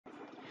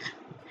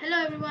Hello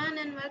everyone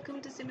and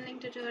welcome to Simulink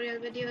tutorial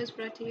videos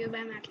brought to you by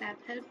MATLAB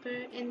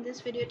Helper. In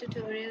this video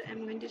tutorial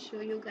I'm going to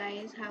show you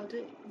guys how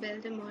to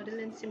build a model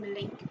in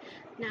Simulink.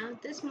 Now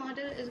this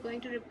model is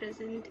going to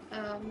represent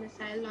a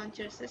missile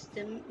launcher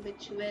system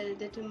which will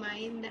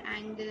determine the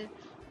angle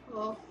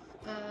of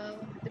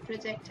the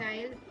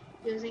projectile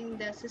using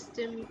the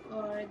system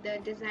or the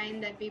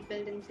design that we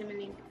build in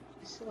Simulink.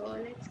 So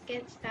let's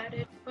get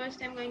started.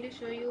 First I'm going to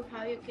show you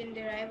how you can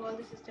derive all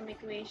the system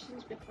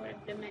equations before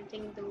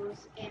implementing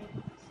those in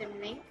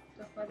Simulink.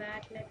 So for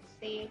that, let's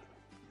say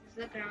this is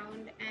the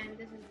ground and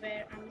this is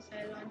where our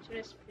missile launcher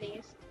is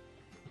placed.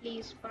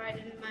 Please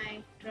pardon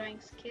my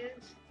drawing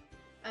skills.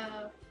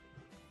 And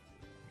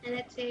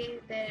let's say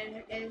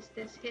there is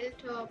this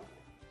hilltop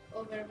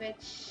over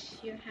which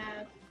you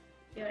have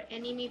your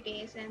enemy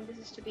base and this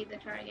is to be the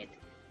target.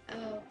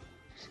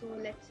 So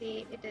let's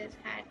say it has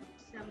had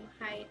some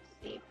height,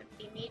 say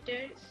 50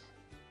 meters,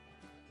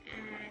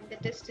 and the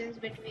distance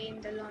between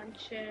the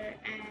launcher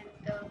and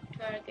the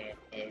target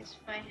is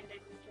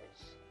 500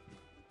 meters.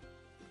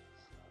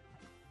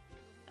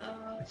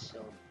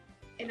 So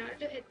in order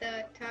to hit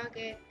the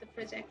target, the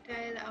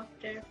projectile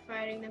after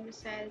firing the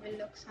missile will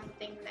look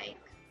something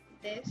like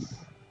this.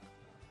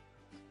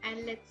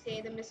 And let's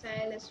say the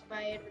missile is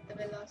fired with the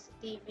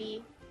velocity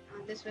v.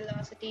 This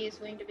velocity is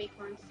going to be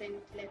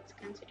constant. Let's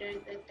consider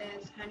that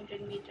as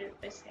 100 meters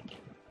per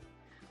second.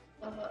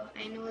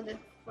 I know that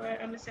for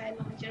a missile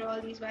launcher all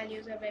these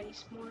values are very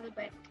small,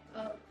 but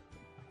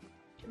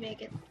to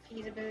make it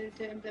feasible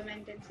to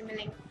implement in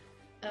Simulink,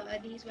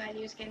 these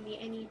values can be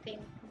anything.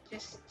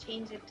 Just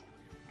change it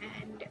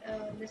and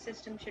the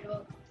system should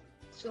work.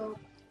 So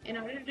in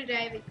order to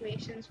derive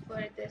equations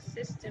for this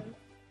system,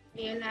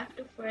 we'll have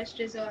to first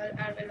resolve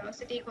our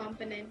velocity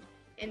component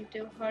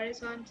into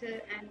horizontal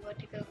and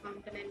vertical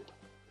component.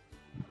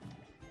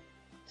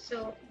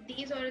 So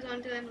these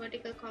horizontal and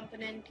vertical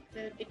component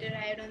will be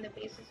derived on the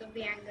basis of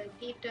the angle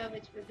theta,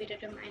 which will be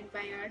determined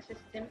by our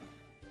system.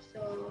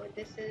 So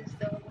this is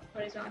the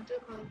horizontal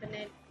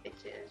component,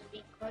 which is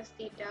v cos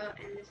theta,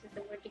 and this is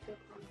the vertical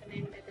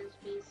component, that is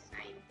v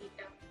sin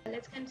theta.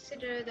 Let's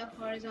consider the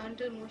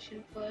horizontal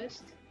motion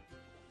first.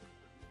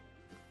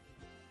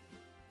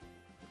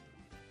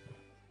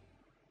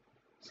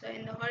 So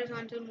in the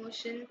horizontal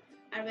motion,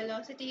 our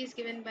velocity is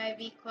given by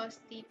v cos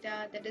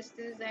theta. The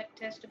distance that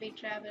has to be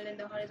traveled in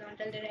the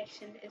horizontal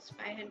direction is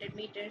 500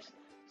 meters.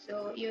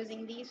 So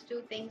using these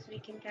two things, we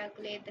can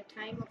calculate the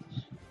time of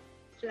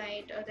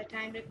flight, or the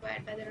time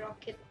required by the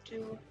rocket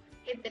to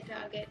hit the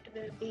target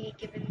will be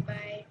given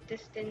by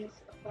distance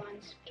upon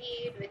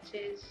speed, which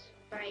is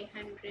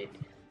 500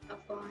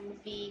 upon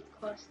v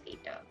cos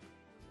theta.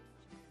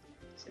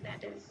 So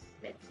that is,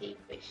 let's see,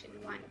 equation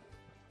 1.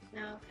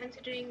 Now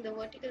considering the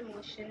vertical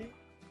motion,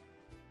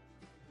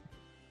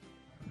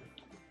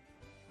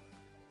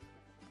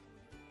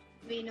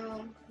 we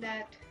know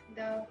that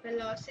the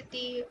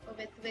velocity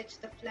with which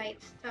the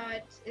flight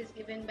starts is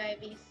given by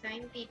v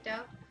sin theta.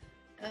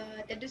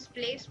 The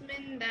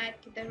displacement that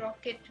the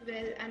rocket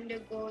will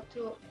undergo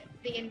through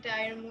the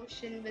entire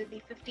motion will be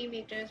 50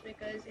 meters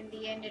because in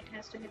the end it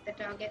has to hit the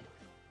target.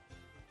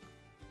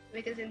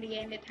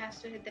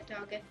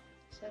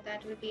 So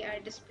that will be our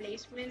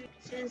displacement.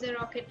 Since the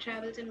rocket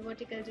travels in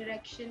vertical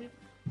direction,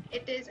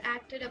 it is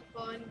acted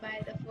upon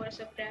by the force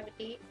of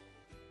gravity,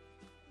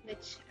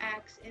 which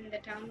acts in the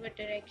downward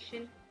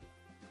direction,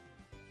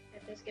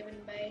 that is given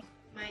by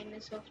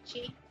minus of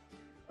g.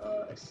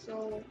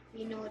 So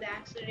we know the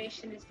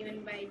acceleration is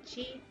given by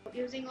g.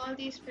 Using all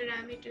these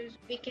parameters,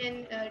 we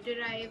can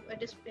derive a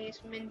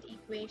displacement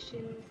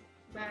equation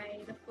by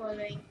the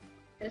following.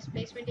 The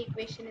displacement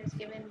equation is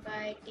given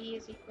by d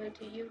is equal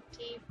to ut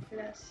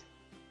plus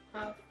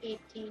half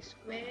at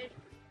squared,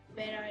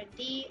 where our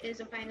d is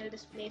the final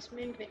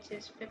displacement, which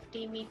is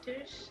 50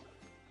 meters.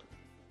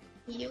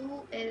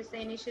 U is the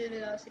initial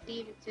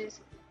velocity, which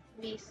is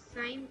v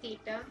sin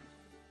theta.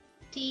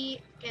 T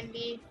can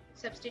be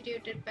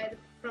substituted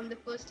from the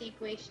first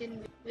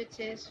equation, which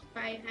is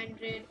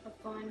 500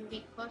 upon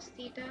v cos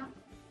theta,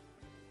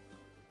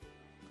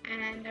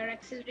 and our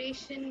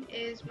acceleration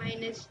is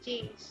minus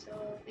g,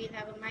 so we'll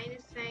have a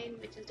minus sign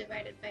which is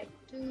divided by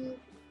 2,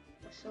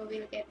 so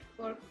we'll get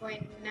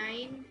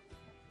 4.9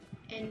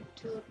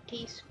 into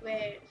t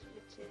squared,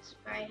 which is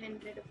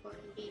 500 upon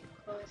v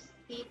cos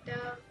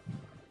theta,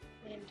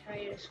 the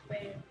entire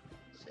square.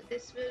 So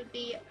this will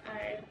be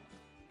our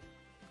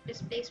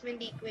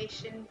displacement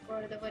equation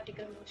for the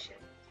vertical motion.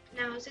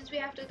 Now since we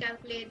have to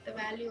calculate the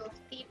value of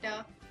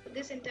theta,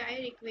 this entire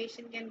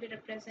equation can be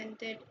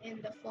represented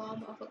in the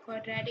form of a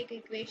quadratic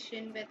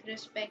equation with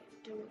respect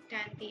to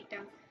tan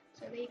theta.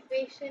 So the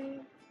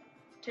equation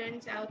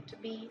turns out to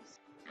be,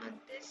 now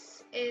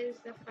this is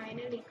the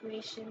final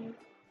equation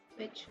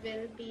which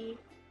will be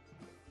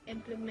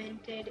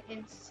implemented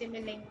in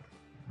Simulink,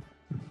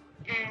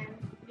 and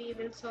we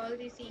will solve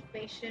this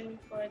equation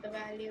for the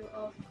value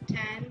of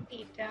tan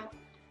theta,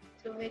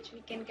 through which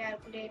we can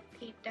calculate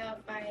theta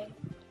by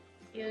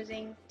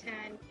using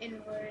tan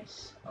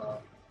inverse of,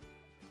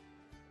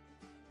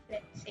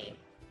 let's say,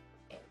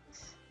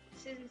 x.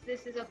 since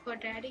this is a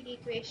quadratic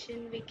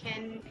equation, we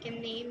can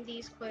name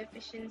these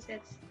coefficients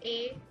as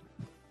a,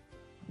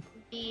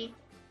 b,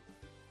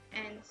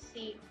 and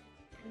c.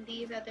 And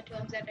these are the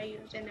terms that are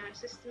used in our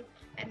system.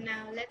 And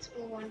now let's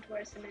move on to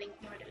our Simulink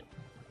model.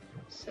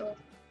 So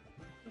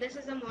this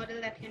is a model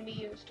that can be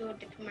used to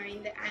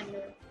determine the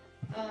angle.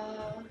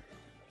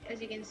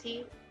 As you can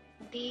see,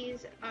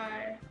 these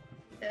are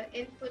the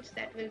inputs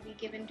that will be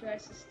given to our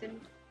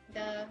system.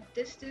 The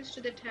distance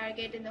to the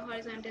target in the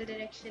horizontal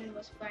direction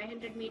was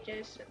 500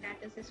 meters, so that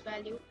is this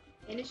value.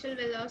 Initial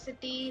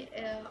velocity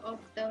of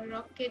the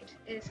rocket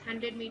is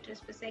 100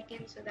 meters per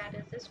second, so that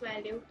is this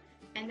value.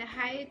 And the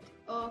height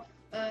of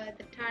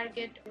the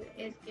target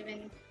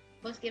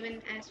was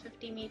given as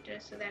 50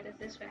 meters, so that is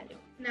this value.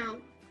 Now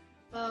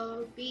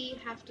since we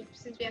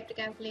have to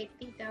calculate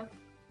theta,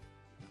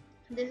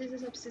 this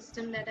is a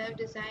subsystem that I have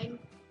designed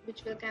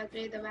which will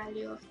calculate the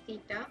value of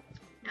theta.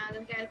 Now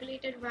the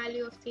calculated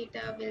value of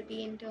theta will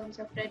be in terms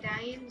of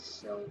radians,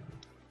 so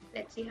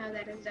let's see how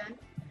that is done.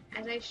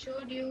 As I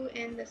showed you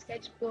in the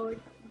sketchboard,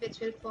 which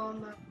will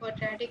form a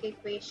quadratic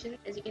equation,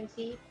 as you can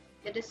see,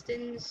 the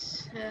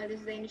distance, this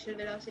is the initial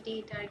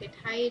velocity, target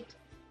height,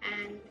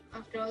 and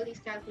after all these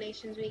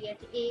calculations we get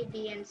a,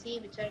 b, and c,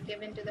 which are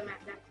given to the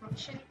MATLAB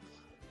function.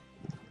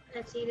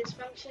 Let's see this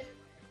function.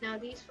 Now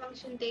this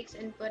function takes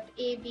input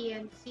a, b,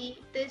 and c.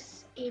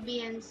 This a,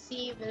 b, and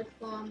c will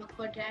form a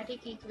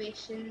quadratic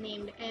equation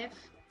named f,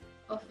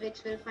 of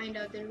which we'll find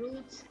out the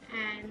roots,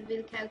 and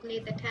we'll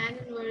calculate the tan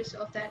inverse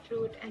of that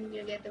root, and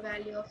we'll get the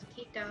value of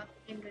theta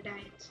in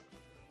radians.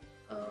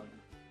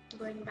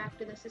 Going back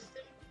to the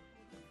system,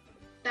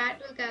 that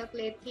will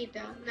calculate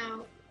theta.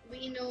 Now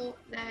we know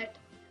that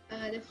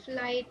the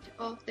flight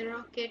of the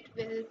rocket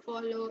will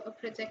follow a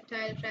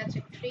projectile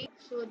trajectory,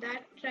 so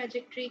that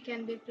trajectory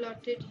can be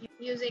plotted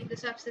using the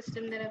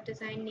subsystem that I've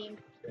designed named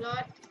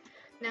plot.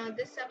 Now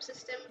this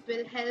subsystem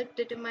will help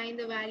determine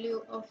the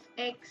value of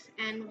x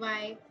and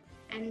y,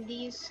 and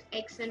these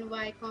x and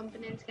y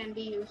components can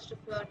be used to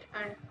plot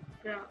our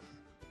graph.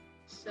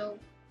 So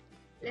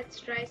let's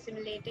try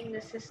simulating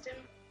the system.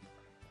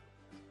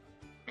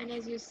 And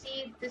as you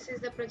see, this is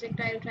the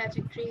projectile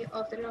trajectory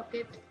of the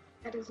rocket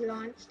that is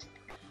launched.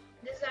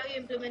 This is how you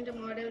implement a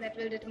model that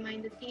will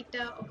determine the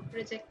theta of a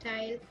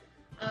projectile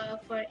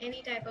for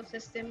any type of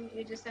system.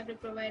 You just have to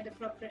provide the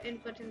proper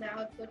input and the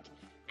output,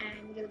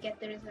 and you'll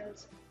get the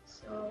results.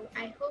 So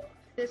I hope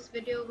this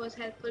video was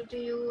helpful to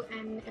you,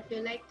 and if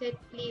you liked it,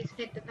 please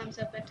hit the thumbs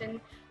up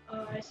button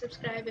or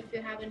subscribe if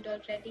you haven't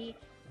already.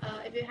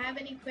 If you have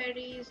any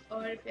queries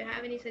or if you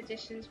have any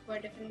suggestions for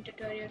different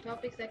tutorial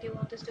topics that you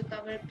want us to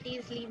cover,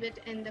 please leave it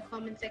in the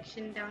comment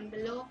section down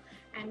below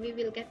and we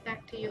will get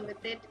back to you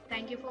with it.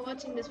 Thank you for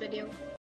watching this video.